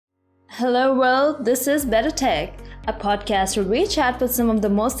Hello world, this is Better Tech, a podcast where we chat with some of the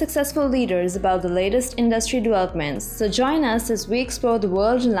most successful leaders about the latest industry developments. So join us as we explore the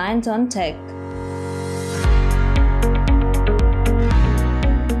world reliant on tech.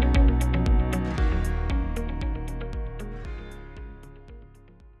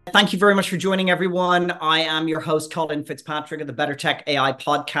 Thank you very much for joining, everyone. I am your host, Colin Fitzpatrick of the Better Tech AI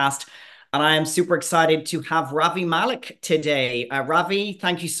podcast, and I am super excited to have Ravi Malik today. Ravi,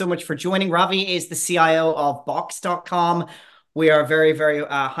 thank you so much for joining. Ravi is the CIO of Box.com. We are very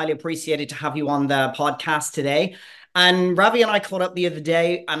highly appreciated to have you on the podcast today. And Ravi and I caught up the other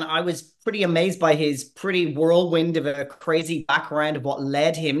day, and I was pretty amazed by his pretty whirlwind of a crazy background of what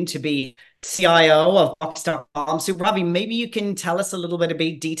led him to be CIO of Box.com. So Ravi, maybe you can tell us a little bit of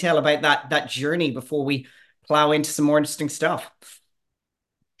detail about that journey before we plow into some more interesting stuff.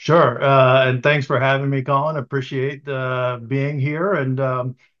 Sure. And thanks for having me, Colin. Appreciate being here.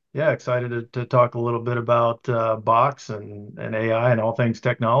 And yeah, excited to talk a little bit about Box and AI and all things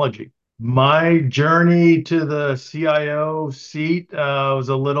technology. My journey to the CIO seat was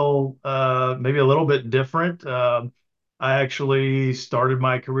maybe a little bit different. I actually started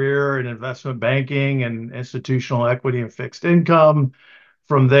my career in investment banking and institutional equity and fixed income.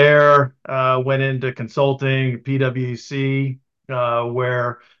 From there, went into consulting, PwC,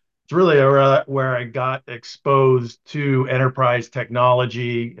 where it's really where I got exposed to enterprise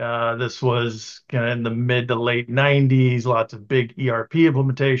technology. This was kind of in the mid to late 90s, lots of big ERP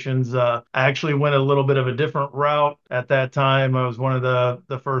implementations. I actually went a little bit of a different route at that time. I was one of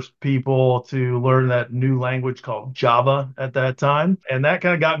the first people to learn that new language called Java at that time. And that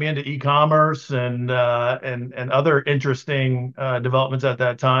kind of got me into e-commerce and other interesting developments at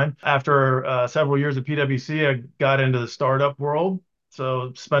that time. After several years at PwC, I got into the startup world.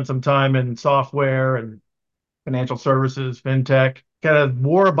 So spent some time in software and financial services, fintech, kind of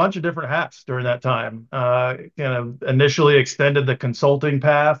wore a bunch of different hats during that time. Kind of initially extended the consulting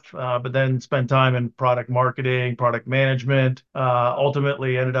path, but then spent time in product marketing, product management,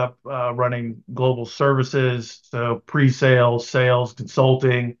 ultimately ended up running global services. So pre-sales, sales,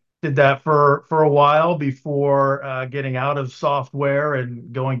 consulting. Did that for a while before getting out of software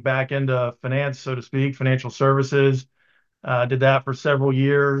and going back into finance, so to speak, financial services. Did that for several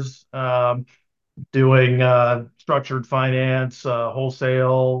years, doing structured finance,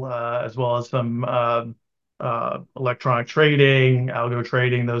 wholesale, as well as some electronic trading, algo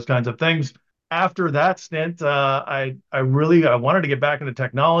trading, those kinds of things. After that stint, I wanted to get back into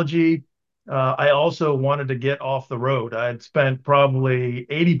technology. I also wanted to get off the road. I had spent probably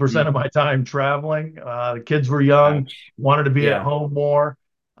 80% of my time traveling. The kids were young, Ouch. wanted to be at Yeah. home more.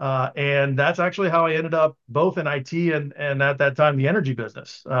 And that's actually how I ended up both in IT and at that time, the energy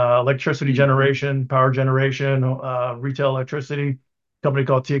business, electricity Mm. generation, power generation, retail electricity, company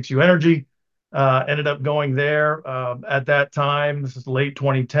called TXU Energy. Ended up going there at that time. This is late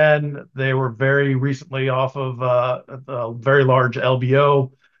 2010. They were very recently off of a very large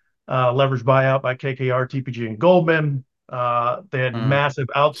LBO, leveraged buyout by KKR, TPG, and Goldman. They had Mm. massive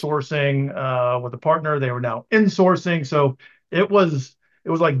outsourcing with a partner. They were now insourcing. So it was it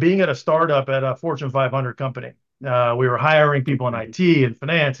was like being at a startup at a Fortune 500 company. We were hiring people in IT and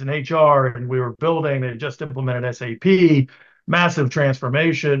finance and HR, and we were building. They had just implemented SAP, massive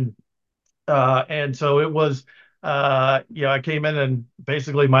transformation. And so it was, I came in and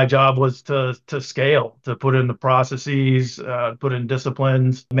basically my job was to scale, to put in the processes, put in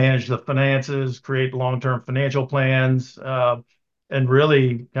disciplines, manage the finances, create long-term financial plans, and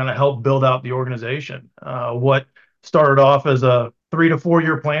really kind of help build out the organization. What started off as a 3 to 4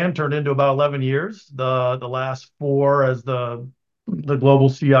 year plan turned into about 11 years. The last four as the global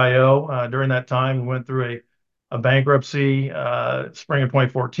CIO. During that time, we went through a bankruptcy, spring of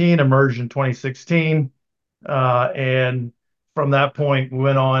 2014, emerged in 2016. And from that point, we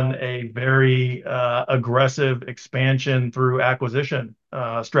went on a very aggressive expansion through acquisition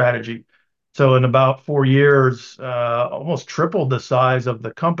strategy. So in about 4 years, almost tripled the size of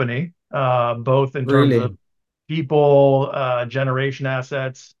the company, both in terms of Really? people, generation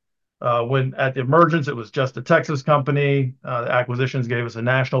assets. When at the emergence, it was just a Texas company. The acquisitions gave us a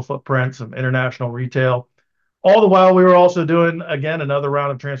national footprint, some international retail. All the while, we were also doing, again, another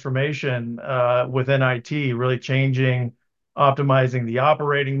round of transformation within IT, really changing, optimizing the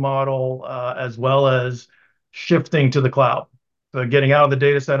operating model, as well as shifting to the cloud. So getting out of the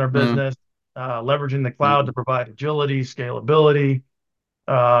data center Mm. business, leveraging the cloud to Mm. provide agility, scalability,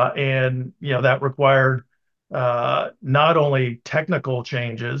 and that required not only technical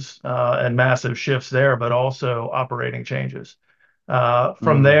changes and massive shifts there, but also operating changes. From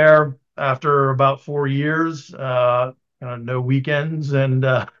Mm. there, after about 4 years, no weekends and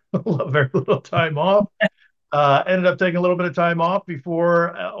very little time off. Ended up taking a little bit of time off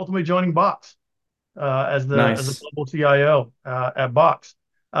before ultimately joining Box as the Nice. global CIO at Box.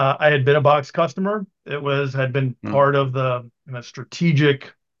 I had been a Box customer. Had been Mm, part of the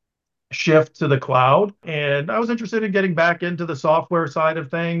strategic shift to the cloud, and I was interested in getting back into the software side of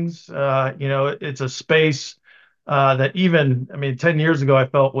things. It's a space that even, I mean, 10 years ago, I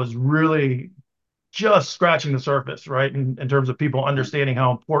felt was really just scratching the surface, right? In terms of people mm, understanding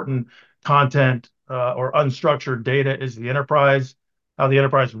how important content or unstructured data is to the enterprise, how the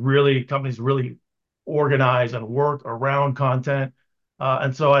enterprise really, companies really organize and work around content.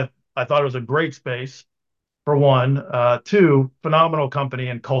 And so I thought it was a great space for one. Two, phenomenal company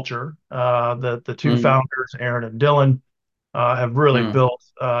and culture. The two mm, founders, Aaron and Dylan, have really mm. built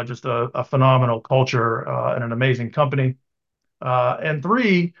just a phenomenal culture and an amazing company. And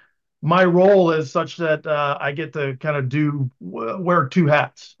three, my role is such that I get to kind of wear two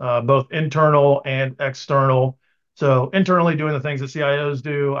hats, both internal and external. So internally doing the things that CIOs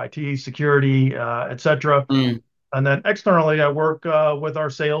do, IT, security, et cetera. Mm. And then externally, I work with our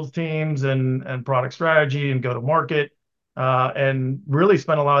sales teams and product strategy and go to market, and really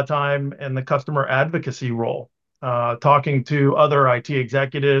spend a lot of time in the customer advocacy role, talking to other IT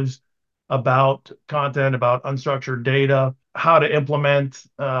executives about content, about unstructured data, how to implement,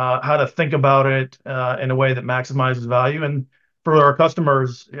 how to think about it in a way that maximizes value. And for our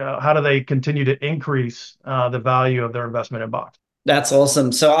customers, how do they continue to increase the value of their investment in Box? That's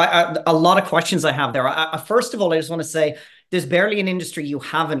awesome. So a lot of questions I have there. First of all, I just want to say there's barely an industry you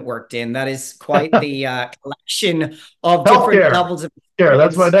haven't worked in. That is quite the collection of different Healthcare. levels of Care.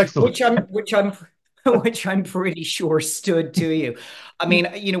 That's my experience, next one. which I'm pretty sure stood to you. I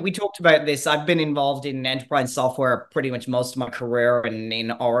mean, we talked about this. I've been involved in enterprise software pretty much most of my career, and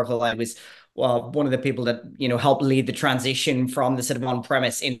in Oracle, I was one of the people that helped lead the transition from the sort of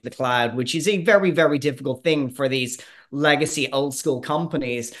on-premise into the cloud, which is a very, very difficult thing for these legacy old school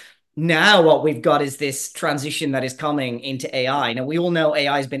companies. Now what we've got is this transition that is coming into AI. Now we all know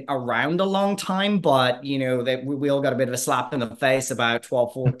AI has been around a long time, but that we all got a bit of a slap in the face about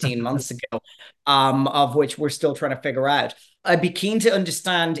 12, 14 months ago, of which we're still trying to figure out. I'd be keen to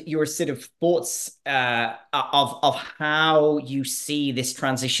understand your sort of thoughts of how you see this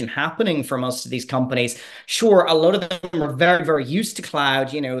transition happening for most of these companies. Sure, a lot of them are very, very used to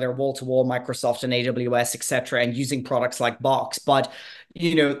cloud. They're wall to wall Microsoft and AWS, etc., and using products like Box. But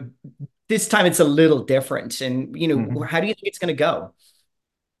you know, this time it's a little different. And Mhm. how do you think it's going to go?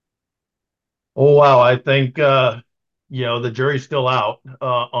 Oh wow, I think the jury's still out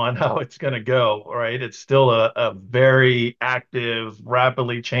on how it's going to go, right? It's still a very active,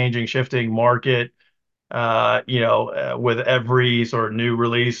 rapidly changing, shifting market. With every sort of new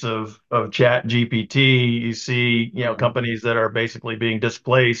release of Chat GPT, you see, Mm, companies that are basically being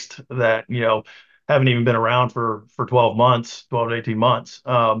displaced that, haven't even been around for 12 months, 12 to 18 months.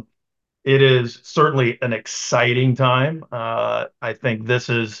 It is certainly an exciting time. I think this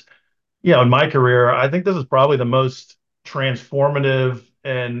is in my career, I think this is probably the most transformative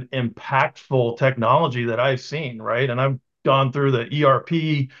and impactful technology that I've seen, right? And I've gone through the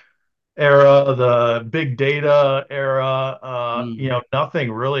ERP era, the big data era. mm,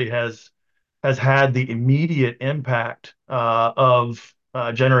 Nothing really has had the immediate impact of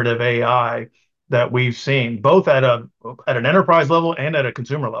generative AI that we've seen, both at an enterprise level and at a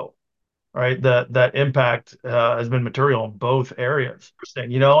consumer level, right? That impact has been material in both areas.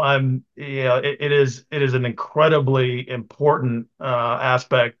 Interesting. It is an incredibly important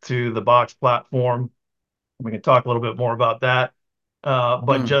aspect to the Box platform. We can talk a little bit more about that. But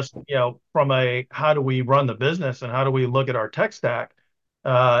mm. just, from a how do we run the business and how do we look at our tech stack,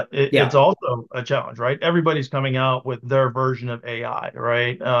 it's Yeah, also a challenge, right? Everybody's coming out with their version of AI,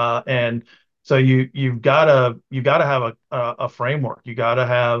 right? And so you've got to have a framework. You got to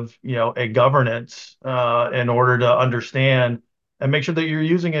have, a governance in order to understand and make sure that you're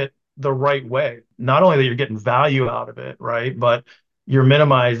using it the right way. Not only that you're getting value out of it, right? But you're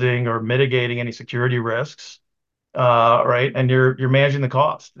minimizing or mitigating any security risks, right? And you're managing the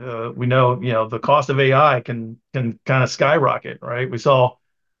cost. We know, the cost of AI can kind of skyrocket, right? We saw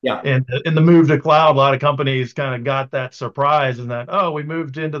yeah, in the move to cloud, a lot of companies kind of got that surprise and that, oh, we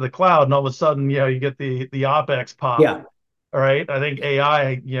moved into the cloud, and all of a sudden, you get the OpEx pop. yeah. All right. I think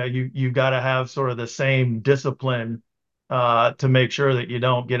AI, you've got to have sort of the same discipline to make sure that you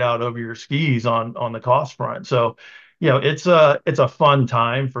don't get out over your skis on the cost front. So, it's a fun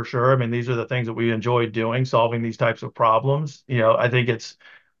time for sure. I mean, these are the things that we enjoy doing, solving these types of problems. I think it's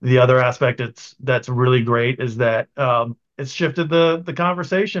the other aspect that's really great is that it's shifted the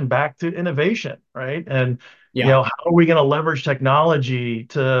conversation back to innovation, right? And Yeah. How are we going to leverage technology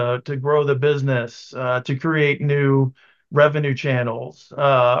to grow the business, to create new revenue channels,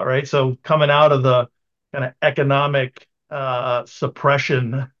 right? So coming out of the kind of economic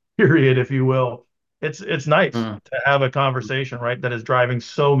suppression period, if you will, it's nice Mm. to have a conversation, right, that is driving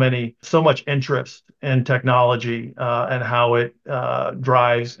so much interest in technology and how it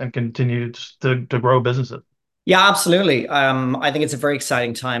drives and continues to grow businesses. Yeah, absolutely. I think it's a very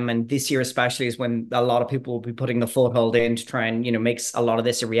exciting time, and this year especially is when a lot of people will be putting the foothold in to try and make a lot of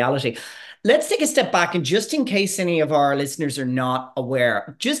this a reality. Let's take a step back, and just in case any of our listeners are not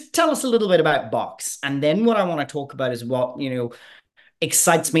aware, just tell us a little bit about Box, and then what I want to talk about is what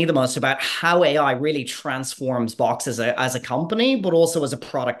excites me the most about how AI really transforms Box as a company, but also as a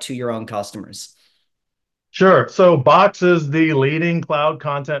product to your own customers. Sure. So Box is the leading cloud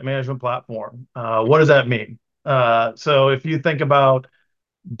content management platform. What does that mean? So if you think about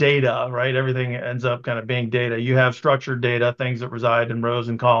data, right, everything ends up kind of being data. You have structured data, things that reside in rows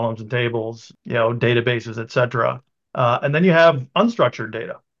and columns and tables, databases, et cetera. And then you have unstructured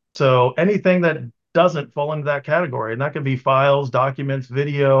data. So anything that doesn't fall into that category, and that could be files, documents,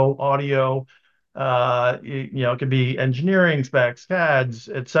 video, audio, it could be engineering specs, CADs,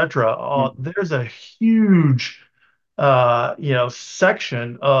 et cetera. There's a huge,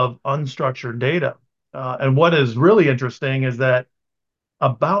 section of unstructured data. And what is really interesting is that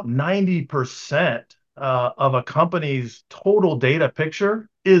about 90% of a company's total data picture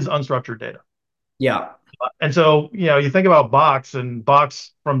is unstructured data. Yeah. And so, you think about Box, and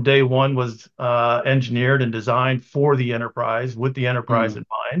Box from day one was engineered and designed for the enterprise with the enterprise Mm. in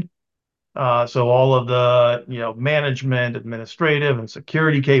mind. So all of the, management, administrative, and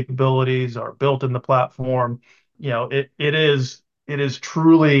security capabilities are built in the platform. It is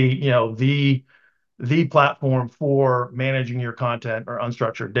truly, the platform for managing your content or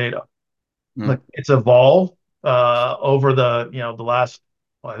unstructured data. Like Mm. it's evolved over the last,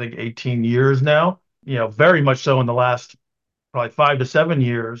 well, I think 18 years now. Very much so in the last probably 5 to 7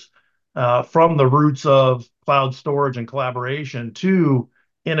 years, from the roots of cloud storage and collaboration to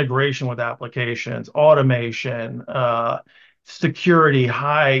integration with applications, automation, security,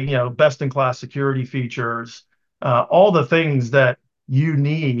 high, best in class security features, all the things that you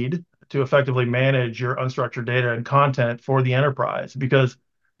need to effectively manage your unstructured data and content for the enterprise. Because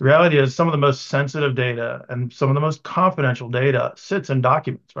the reality is some of the most sensitive data and some of the most confidential data sits in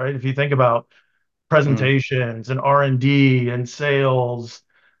documents, right? If you think about Mm. presentations and R&D and sales,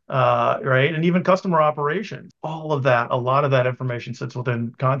 right? And even customer operations, all of that, a lot of that information sits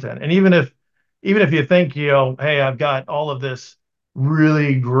within content. And even if you think, hey, I've got all of this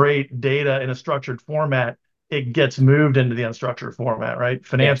really great data in a structured format, it gets moved into the unstructured format, right?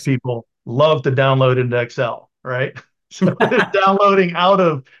 Finance Yes. people love to download into Excel, right? So it's downloading out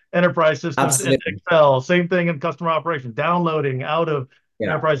of enterprise systems into Absolutely. Excel. Same thing in customer operations, downloading out of Yeah.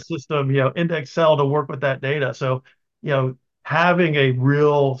 enterprise system, into Excel to work with that data. So, having a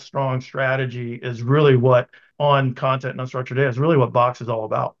real strong strategy is really what on content and unstructured data is really what Box is all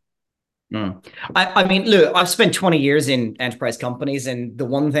about. Mm. I mean, look, I've spent 20 years in enterprise companies, and the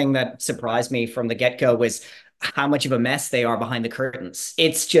one thing that surprised me from the get-go was how much of a mess they are behind the curtains.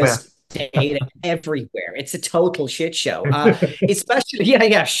 It's Yeah. just data everywhere. It's a total shit show. Especially, yeah,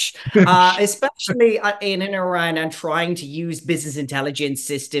 yeah, especially in and around and trying to use business intelligence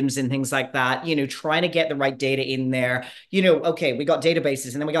systems and things like that. Trying to get the right data in there. Okay, we got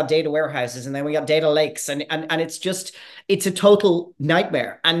databases, and then we got data warehouses, and then we got data lakes, and it's a total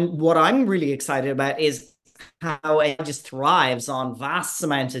nightmare. And what I'm really excited about is how it just thrives on vast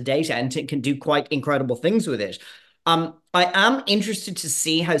amounts of data and can do quite incredible things with it. I am interested to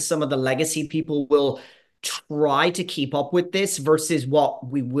see how some of the legacy people will try to keep up with this versus what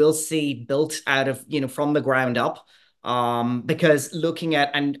we will see built out of, from the ground up. Because looking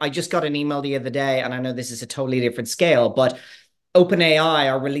at, and I just got an email the other day, and I know this is a totally different scale, but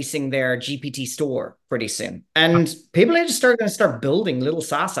OpenAI are releasing their GPT store pretty soon. And people are just going to start building little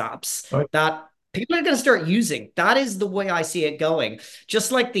SaaS apps Right. that people are going to start using. That is the way I see it going. Just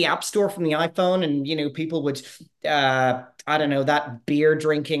like the App Store from the iPhone, and people would, I don't know, that beer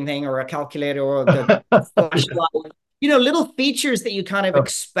drinking thing or a calculator or the flashlight. Little features that you kind of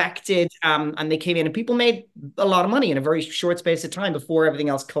expected, and they came in, and people made a lot of money in a very short space of time before everything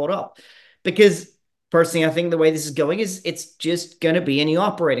else caught up. Because personally, I think the way this is going is it's just going to be a new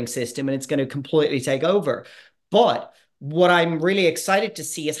operating system, and it's going to completely take over. But what I'm really excited to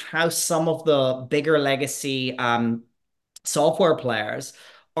see is how some of the bigger legacy software players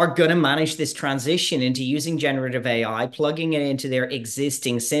are going to manage this transition into using generative AI, plugging it into their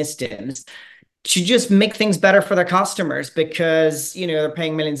existing systems, to just make things better for their customers because they're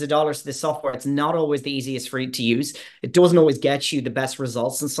paying millions of dollars for this software. It's not always the easiest for you to use. It doesn't always get you the best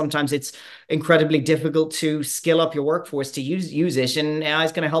results, and sometimes it's incredibly difficult to skill up your workforce to use it. And AI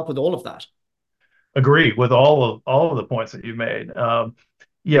is going to help with all of that. Agree with all of the points that you made.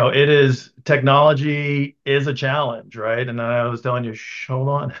 It is technology is a challenge, right? And I was telling you, hold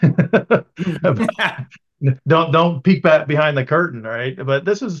on. Don't peek back behind the curtain, right? But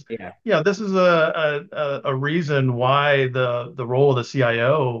this is, Yeah. this is a reason why the role of the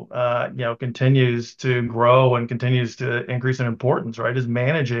CIO, continues to grow and continues to increase in importance, right? Is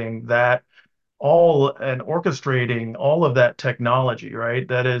managing that all and orchestrating all of that technology, right?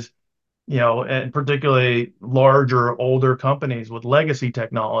 That is, and particularly larger, older companies with legacy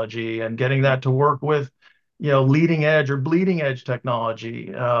technology and getting that to work with, leading edge or bleeding edge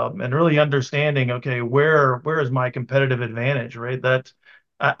technology, and really understanding, okay, where is my competitive advantage, right?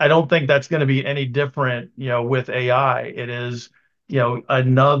 I don't think that's going to be any different, with AI. It is,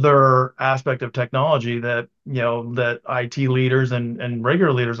 another aspect of technology that, that IT leaders and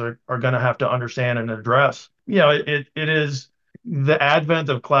regular leaders are going to have to understand and address. It is the advent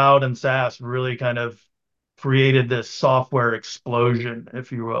of cloud and SaaS really kind of created this software explosion,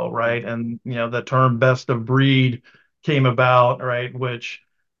 if you will, right? And the term best of breed came about, right? Which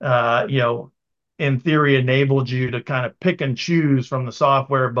in theory enabled you to kind of pick and choose from the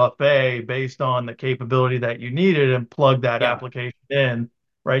software buffet based on the capability that you needed and plug that Yeah. application in,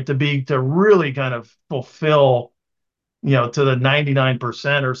 right? To really kind of fulfill to the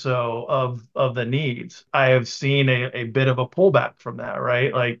 99% or so of the needs. I have seen a bit of a pullback from that,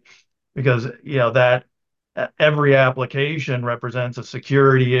 right? Like, because, that every application represents a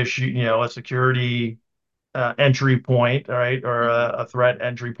security issue, a security entry point, right? Or a threat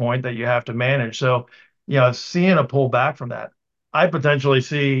entry point that you have to manage. So, seeing a pullback from that. I potentially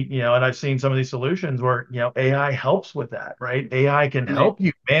see, and I've seen some of these solutions where, AI helps with that, right? AI can Amazing. help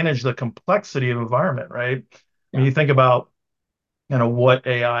you manage the complexity of environment, right? When Yeah. you think about what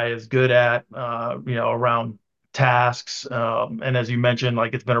AI is good at, around tasks. And as you mentioned,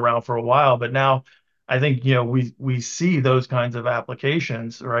 like it's been around for a while, but now I think, we see those kinds of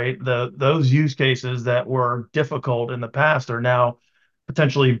applications, right? Those use cases that were difficult in the past are now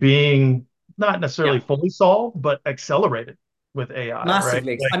potentially being not necessarily Yeah. fully solved, but accelerated with AI, right?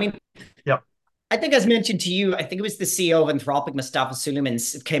 Massively. Like, I mean, yeah, I think, as mentioned to you, I think it was the CEO of Anthropic, Mustafa Suleyman,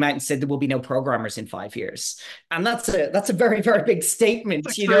 came out and said there will be no programmers in 5 years, and that's a very, very big it's statement,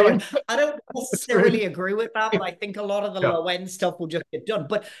 extreme. and I don't Extreme. necessarily agree with that, but I think a lot of the Yeah. low end stuff will just get done.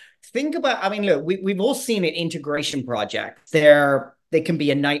 But think about, I mean, look, we've all seen it, integration projects. They can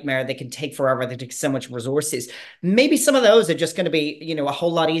be a nightmare. They can take forever. They take so much resources. Maybe some of those are just going to be, a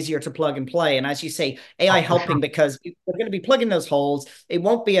whole lot easier to plug and play. And as you say, AI Oh, for sure. helping because we're going to be plugging those holes. It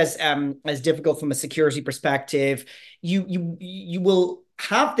won't be as difficult from a security perspective. You will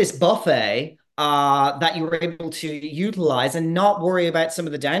have this buffet that you're able to utilize and not worry about some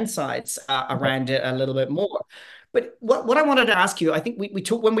of the downsides around it a little bit more. But what I wanted to ask you, I think we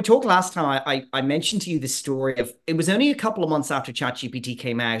talked when we talked last time, I mentioned to you the story of it was only a couple of months after ChatGPT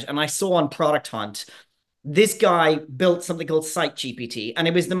came out, and I saw on Product Hunt this guy built something called SiteGPT, and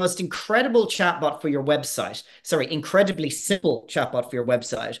it was the most incredible chatbot for your website. Sorry, incredibly simple chatbot for your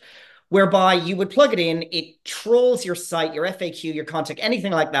website, whereby you would plug it in, it trolls your site, your FAQ, your contact,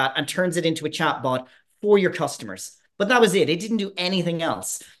 anything like that, and turns it into a chatbot for your customers. But that was it. It didn't do anything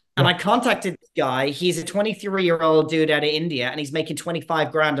else. And Yeah. I contacted this guy. He's a 23-year-old dude out of India, and he's making 25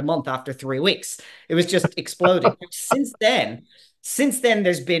 grand a month after 3 weeks. It was just exploding. Since then,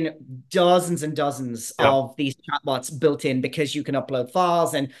 there's been dozens and dozens Yeah. of these chatbots built in because you can upload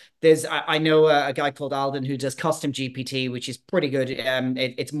files. And I know a guy called Alden who does custom GPT, which is pretty good.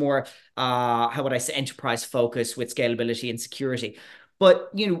 It's more, how would I say, enterprise focus with scalability and security.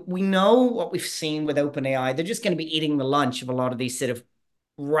 But we know what we've seen with OpenAI. They're just going to be eating the lunch of a lot of these sort of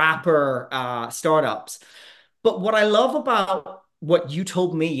wrapper startups. But what I love about what you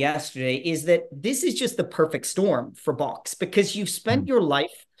told me yesterday is that this is just the perfect storm for Box because you've spent Mm. your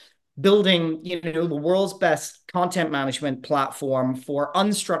life building, the world's best content management platform for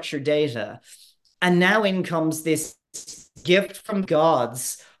unstructured data. And now in comes this gift from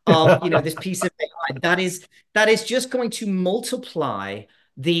gods of, this piece of AI that is just going to multiply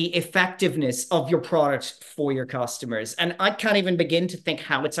the effectiveness of your product for your customers. And I can't even begin to think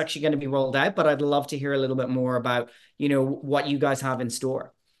how it's actually going to be rolled out, but I'd love to hear a little bit more about, what you guys have in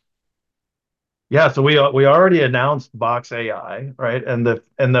store. Yeah, so we already announced Box AI, right? And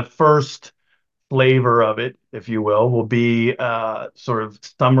the first flavor of it, if you will be sort of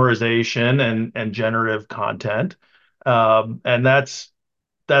summarization and generative content. And that's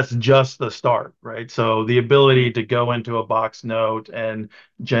that's just the start, right? So the ability to go into a Box Note and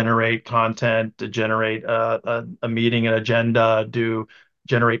generate content, to generate a meeting, an agenda,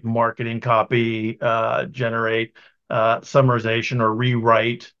 generate marketing copy, generate summarization or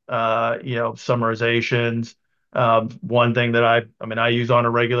rewrite, summarizations. One thing that I use on a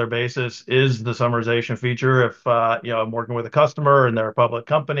regular basis is the summarization feature. If I'm working with a customer and they're a public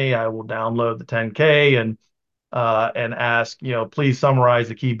company, I will download the 10K and ask, please summarize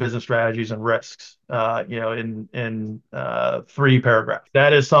the key business strategies and risks, in 3 paragraphs.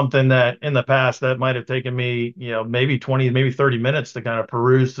 That is something that in the past that might have taken me, maybe 20, maybe 30 minutes to kind of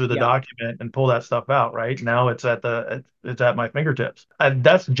peruse through the Yeah. document and pull that stuff out. Right now, it's at my fingertips. And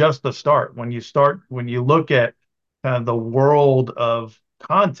that's just the start. When you look at kind of the world of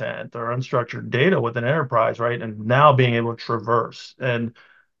content or unstructured data with an enterprise, right, and now being able to traverse and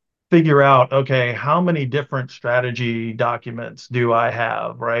figure out, okay, how many different strategy documents do I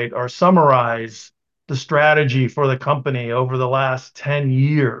have, right? Or summarize the strategy for the company over the last 10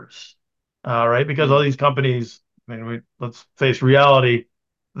 years, right? Because all these companies, let's face reality,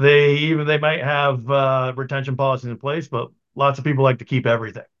 they might have retention policies in place, but lots of people like to keep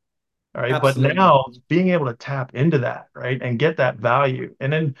everything. All right. But Absolutely. now being able to tap into that, right, and get that value.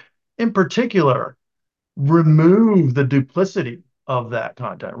 And then in particular, remove the duplicity of that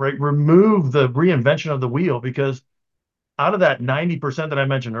content, right? Remove the reinvention of the wheel because out of that 90% that I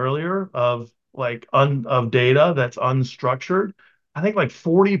mentioned earlier of of data that's unstructured, I think like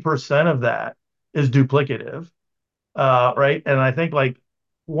 40% of that is duplicative, right? And I think like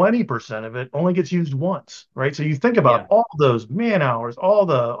 20% of it only gets used once, right? So you think about Yeah. all those man hours, all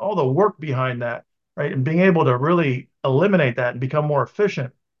the work behind that, right? And being able to really eliminate that and become more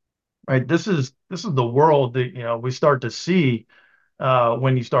efficient, right? This is the world that we start to see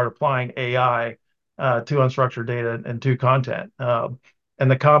when you start applying AI to unstructured data and to content, and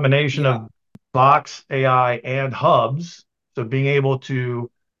the combination Yeah. of Box AI and Hubs. So being able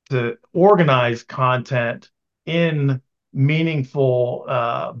to organize content in meaningful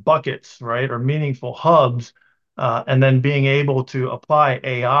buckets, right, or meaningful hubs. And then being able to apply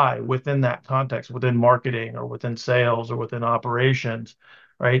AI within that context, within marketing or within sales or within operations,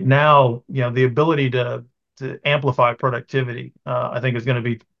 right? Now, the ability to amplify productivity, I think is going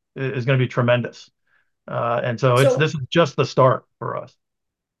to be tremendous. And so So this is just the start for us.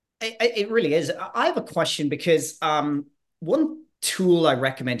 it really is. I have a question because one tool I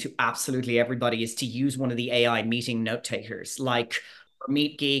recommend to absolutely everybody is to use one of the AI meeting note takers like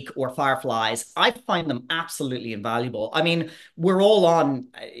MeetGeek or Fireflies. I find them absolutely invaluable. I mean, we're all on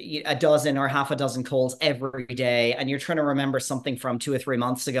a dozen or half a dozen calls every day, and you're trying to remember something from 2 or 3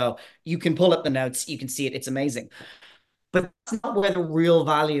 months ago. You can pull up the notes, you can see it, it's amazing. But that's not where the real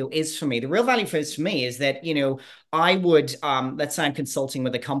value is for me. The real value for me is that, I would, let's say I'm consulting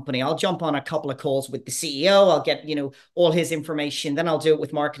with a company. I'll jump on a couple of calls with the CEO. I'll get, all his information. Then I'll do it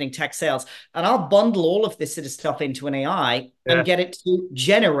with marketing, tech, sales. And I'll bundle all of this sort of stuff into an AI and Yeah. get it to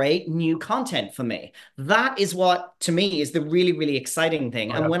generate new content for me. That is what, to me, is the really, really exciting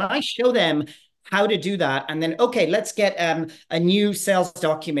thing. Oh, And yeah. when I show them how to do that, and then okay, let's get a new sales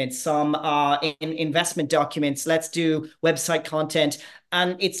document, some investment documents, let's do website content,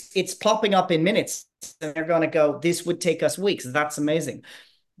 and it's popping up in minutes, and they're going to go, this would take us weeks. That's amazing.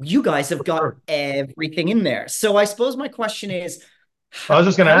 You guys have got Sure. everything in there. So I suppose my question is, I was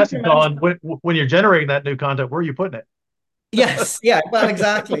just going to how do ask you you, manage? Colin, when you're generating that new content, where are you putting it? Yes, yeah, well,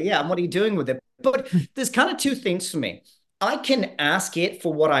 exactly. Yeah, and what are you doing with it? But there's kind of two things for me. I can ask it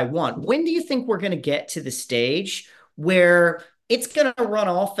for what I want. When do you think we're going to get to the stage where it's going to run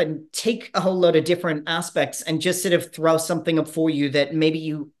off and take a whole load of different aspects and just sort of throw something up for you that maybe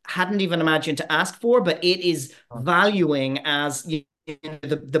you hadn't even imagined to ask for, but it is valuing as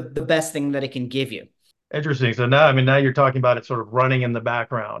the best thing that it can give you? Interesting. So now you're talking about it sort of running in the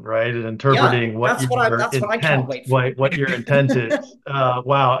background, right? And Yeah, interpreting what your that's what I can't wait for. what your intent is.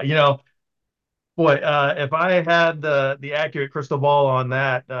 Wow. Boy, if I had the accurate crystal ball on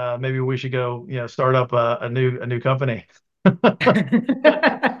that, maybe we should go, start up a new company. But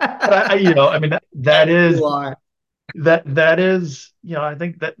I mean, that is You are. that is, I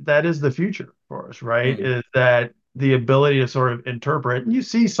think that is the future for us, right? Mm. Is that the ability to sort of interpret, and you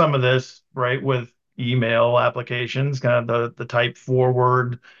see some of this, right, with email applications, kind of the type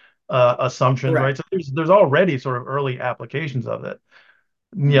forward assumptions, right? Correct. So there's already sort of early applications of it.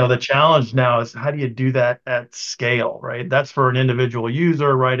 Mm. The challenge now is how do you do that at scale, right? That's for an individual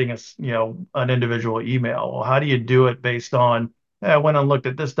user writing an individual email. Well, how do you do it based on, I went and looked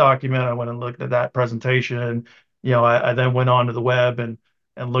at this document, I went and looked at that presentation, I then went on to the web and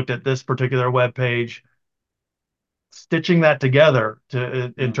looked at this particular web page. stitching that together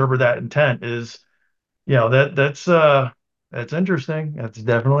to interpret that intent is, that's interesting. That's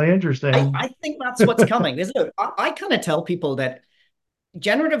definitely interesting. I think that's what's coming. Look, I kind of tell people that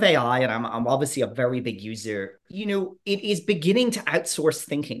generative AI, and I'm obviously a very big user, it is beginning to outsource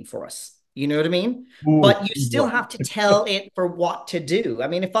thinking for us. You know what I mean? Ooh, But you still have to tell it for what to do. I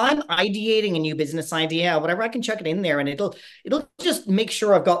mean, if I'm ideating a new business idea, whatever, I can chuck it in there and it'll just make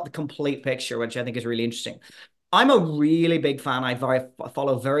sure I've got the complete picture, which I think is really interesting. I'm a really big fan. I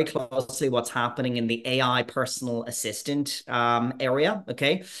follow very closely what's happening in the AI personal assistant area.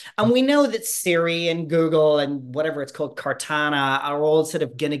 Okay. And we know that Siri and Google and whatever it's called, Cortana, are all sort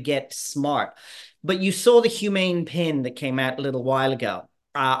of going to get smart. But you saw the Humane pin that came out a little while ago.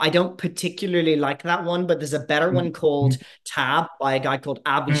 I don't particularly like that one, but there's a better one called Tab by a guy called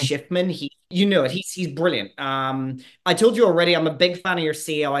Avi Schiffman. You know it. He's brilliant. I told you already. I'm a big fan of your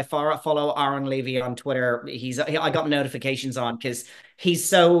CEO. I follow Aaron Levy on Twitter. I got notifications on because he's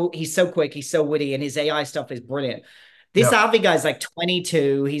so quick. He's so witty, and his AI stuff is brilliant. This Yeah, Avi guy's like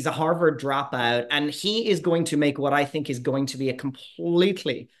 22. He's a Harvard dropout, and he is going to make what I think is going to be a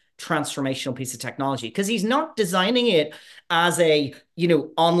completely transformational piece of technology because he's not designing it as a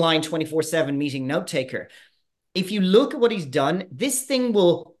online 24/7 meeting note taker. If you look at what he's done, this thing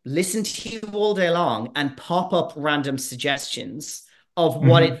will listen to you all day long and pop up random suggestions of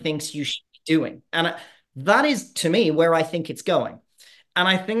what hmm it thinks you should be doing. And that is, to me, where I think it's going. And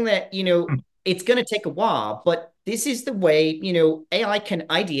I think that, it's going to take a while, but this is the way, AI can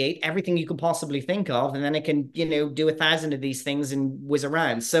ideate everything you can possibly think of, and then it can, do 1,000 of these things and whiz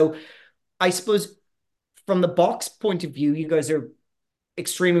around. So I suppose from the Box point of view, you guys are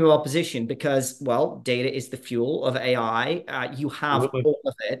extremely well positioned because, well, data is the fuel of AI. You have absolutely. all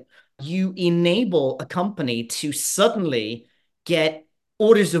of it. You enable a company to suddenly get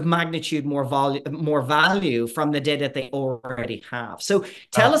orders of magnitude more value from the data they already have. So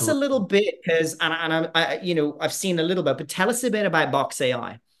tell us a little Absolutely. bit, because I've seen a little bit, but tell us a bit about Box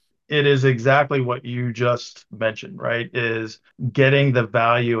AI. It is exactly what you just mentioned, right? Is getting the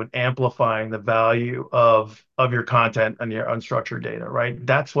value and amplifying the value of your content and your unstructured data, right?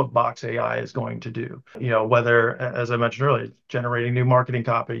 That's what Box AI is going to do. Whether, as I mentioned earlier, generating new marketing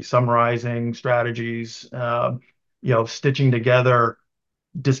copy, summarizing strategies, stitching together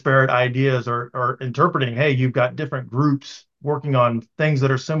disparate ideas or interpreting, hey, you've got different groups working on things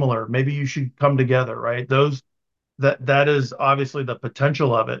that are similar. Maybe you should come together, right? That is obviously the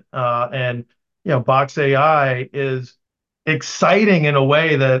potential of it. And Box AI is exciting in a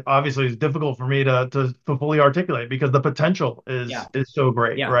way that obviously is difficult for me to fully articulate because the potential Yeah, is so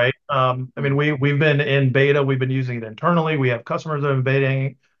great, yeah. right? I mean, we've been in beta, we've been using it internally. We have customers that have been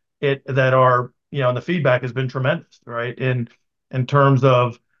betaing it that are, and the feedback has been tremendous, right? In terms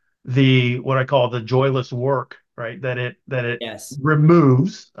of the what I call the joyless work, right? That it Yes.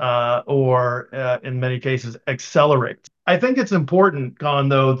 removes or in many cases accelerates. I think it's important, Colin,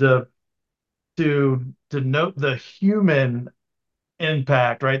 though, to note the human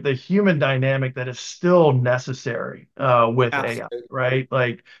impact, right? The human dynamic that is still necessary with AI, Absolutely. right?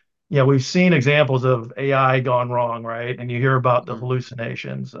 Like, we've seen examples of AI gone wrong, right? And you hear about the Mhm.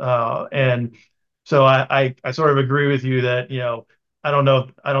 hallucinations. And so I sort of agree with you that, I don't know,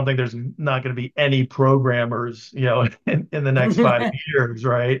 I don't think there's not going to be any programmers, in the next 5 years,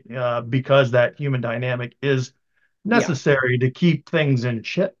 right? Because that human dynamic is Yeah, necessary to keep things in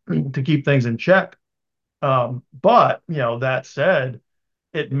check, to keep things in check. But that said,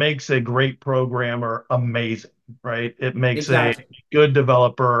 it makes a great programmer amazing, right? It makes a exactly. good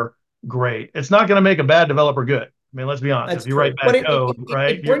developer great. It's not going to make a bad developer good. I mean, let's be honest. If That's you write true. But bad it, it, code, it,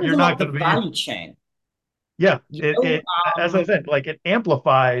 right, it brings you're them not up the going to be, value chain. yeah. You It, know, it as I said, like it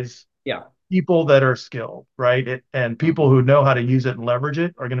amplifies yeah. people that are skilled, right? And people Mhm. who know how to use it and leverage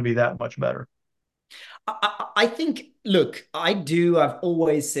it are going to be that much better. I think, look, I've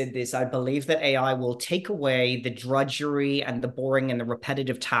always said this. I believe that AI will take away the drudgery and the boring and the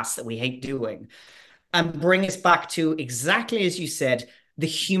repetitive tasks that we hate doing and bring us back to exactly as you said, the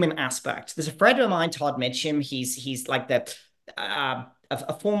human aspect. There's a friend of mine, Todd Mitchum. He's like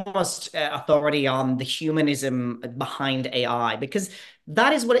a foremost authority on the humanism behind AI because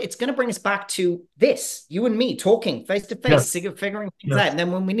that is what it's going to bring us back to. This you and me talking face to Yes, face, figuring things out, yes. and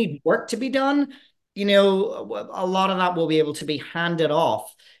then when we need work to be done, a lot of that will be able to be handed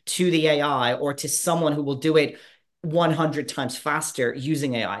off to the AI or to someone who will do it 100 times faster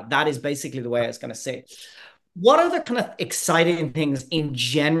using AI. That is basically the way I was going to say it. What other kind of exciting things in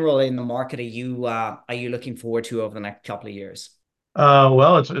general in the market are you looking forward to over the next couple of years?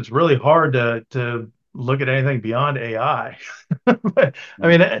 Well, it's really hard to look at anything beyond AI. But I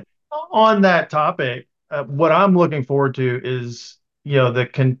mean, on that topic, what I'm looking forward to is, the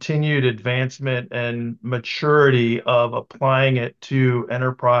continued advancement and maturity of applying it to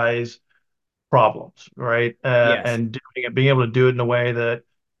enterprise problems, right? Yes. And doing it, being able to do it in a way that,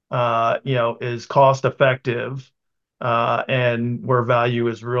 is cost effective, and where value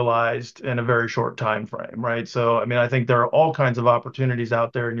is realized in a very short time frame, right? So, I mean, I think there are all kinds of opportunities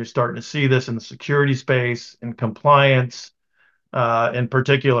out there, and you're starting to see this in the security space and compliance, in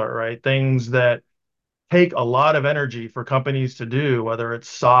particular, right? Things that take a lot of energy for companies to do, whether it's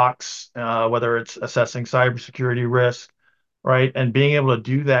SOX, whether it's assessing cybersecurity risk, right? And being able to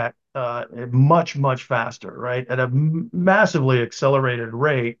do that much, much faster, right? At a massively accelerated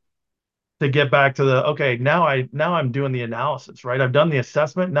rate to get back to the, okay, now I'm doing the analysis, right? I've done the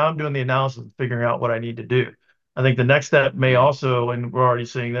assessment. Now I'm doing the analysis, figuring out what I need to do. I think the next step may Mm, also, and we're already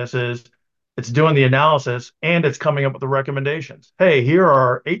seeing this, is it's doing the analysis and it's coming up with the recommendations. Hey, here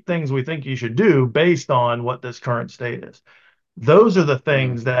are 8 things we think you should do based on what this current state is. Those are the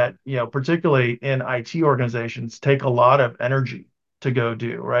things mm, that, particularly in IT organizations, take a lot of energy to go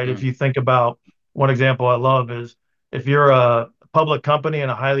do, right? If mm, you think about, one example I love is, if you're a public company in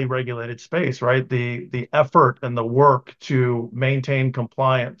a highly regulated space, right? The effort and the work to maintain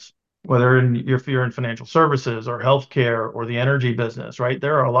compliance, whether if you're in financial services or healthcare or the energy business, right?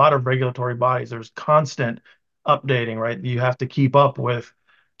 There are a lot of regulatory bodies. There's constant updating, right? You have to keep up with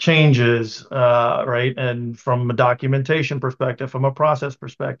changes, right? And from a documentation perspective, from a process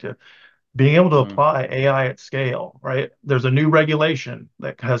perspective, being able to mm, apply AI at scale, right? There's a new regulation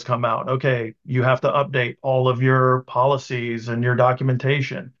that has come out. Okay, you have to update all of your policies and your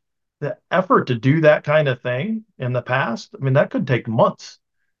documentation. The effort to do that kind of thing in the past, I mean, that could take months.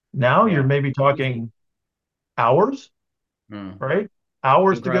 Now you're yeah. maybe Easy. talking hours, Mm, right?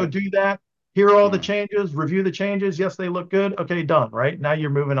 Hours to go incredible. do that. Here are all the Mm, changes, review the changes. Yes, they look good. Okay, done, right? Now you're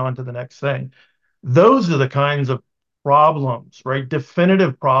moving on to the next thing. Those are the kinds of problems, right?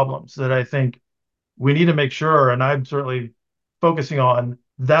 Definitive problems that I think we need to make sure, and I'm certainly focusing on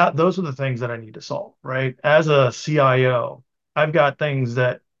that. Those are the things that I need to solve, right? As a CIO, I've got things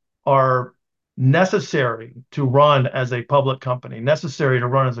that are necessary to run as a public company, necessary to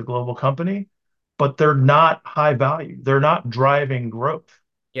run as a global company, but they're not high value. They're not driving growth.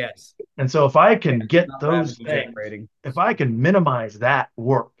 yes. And so if I Yeah. can get Not those revenue things, generating. if I can minimize that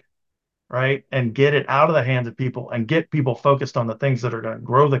work, right, and get it out of the hands of people and get people focused on the things that are going to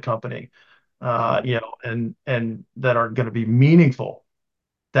grow the company, Mm. and that are going to be meaningful.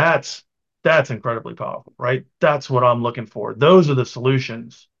 That's that's incredibly powerful, right? That's what I'm looking for. Those are the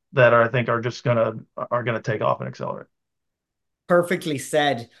solutions that I think are gonna take off and accelerate. Perfectly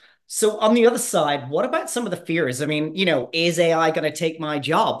said. So on the other side, what about some of the fears? I mean, is AI going to take my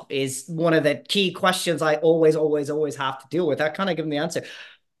job? Is one of the key questions I always, always, always have to deal with. I kind of give them the answer.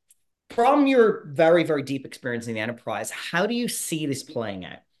 From your very, very deep experience in the enterprise, how do you see this playing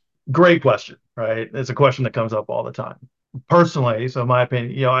out? Great question, right? It's a question that comes up all the time. Personally, so my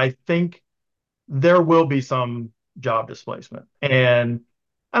opinion, I think there will be some job displacement. And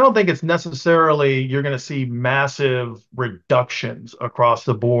I don't think it's necessarily you're going to see massive reductions across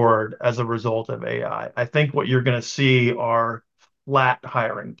the board as a result of AI. I think what you're going to see are flat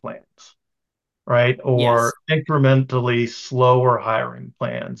hiring plans, right? Or Yes. incrementally slower hiring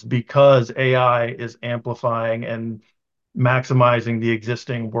plans because AI is amplifying and maximizing the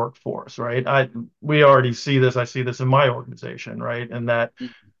existing workforce, right? We already see this. I see this in my organization, right? And that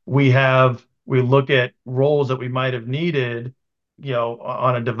we look at roles that we might have needed,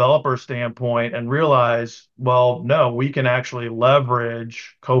 on a developer standpoint and realize, well, no, we can actually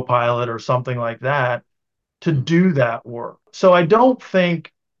leverage Copilot or something like that to Mm. do that work. So I don't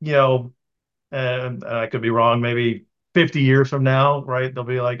think, and I could be wrong, maybe 50 years from now, right? They'll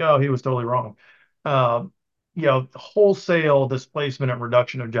be like, oh, he was totally wrong. Um, Wholesale displacement and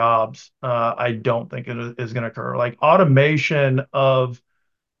reduction of jobs, I don't think it is going to occur. Like automation of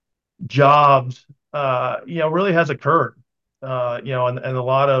jobs, really has occurred, and a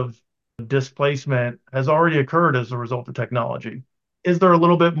lot of displacement has already occurred as a result of technology. Is there a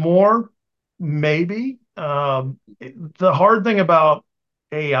little bit more? Maybe. The hard thing about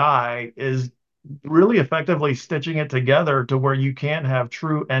AI is really effectively stitching it together to where you can't have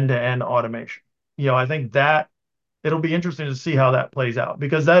true end-to-end automation. I think that it'll be interesting to see how that plays out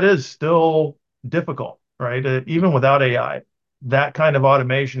because that is still difficult, right? Even without AI, that kind of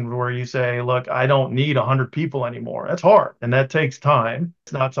automation where you say, look, I don't need 100 people anymore. That's hard and that takes time.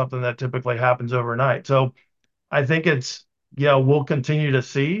 It's not something that typically happens overnight. So I think we'll continue to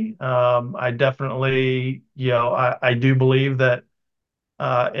see. I definitely, I do believe that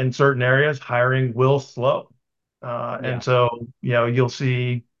in certain areas, hiring will slow. And Yeah. so, you'll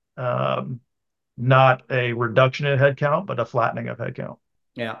see, um, not a reduction in headcount, but a flattening of headcount.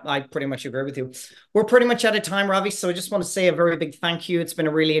 Yeah, I pretty much agree with you. We're pretty much out of time, Ravi. So I just want to say a very big thank you. It's been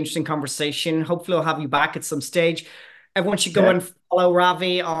a really interesting conversation. Hopefully, I'll have you back at some stage. Everyone should go and follow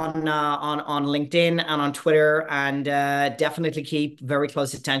Ravi on LinkedIn and on Twitter, and definitely keep very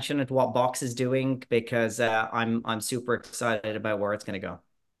close attention at what Box is doing, because I'm super excited about where it's going to go.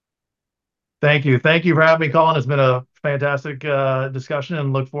 Thank you. Thank you for having me, Colin. It's been a fantastic discussion,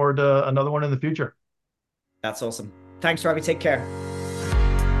 and look forward to another one in the future. That's awesome. Thanks, Ravi. Take care.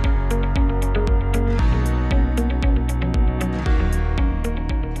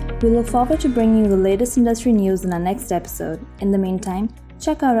 We look forward to bringing you the latest industry news in our next episode. In the meantime,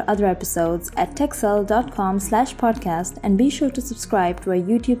 check out our other episodes at techcell.com/podcast and be sure to subscribe to our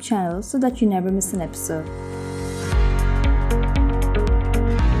YouTube channel so that you never miss an episode.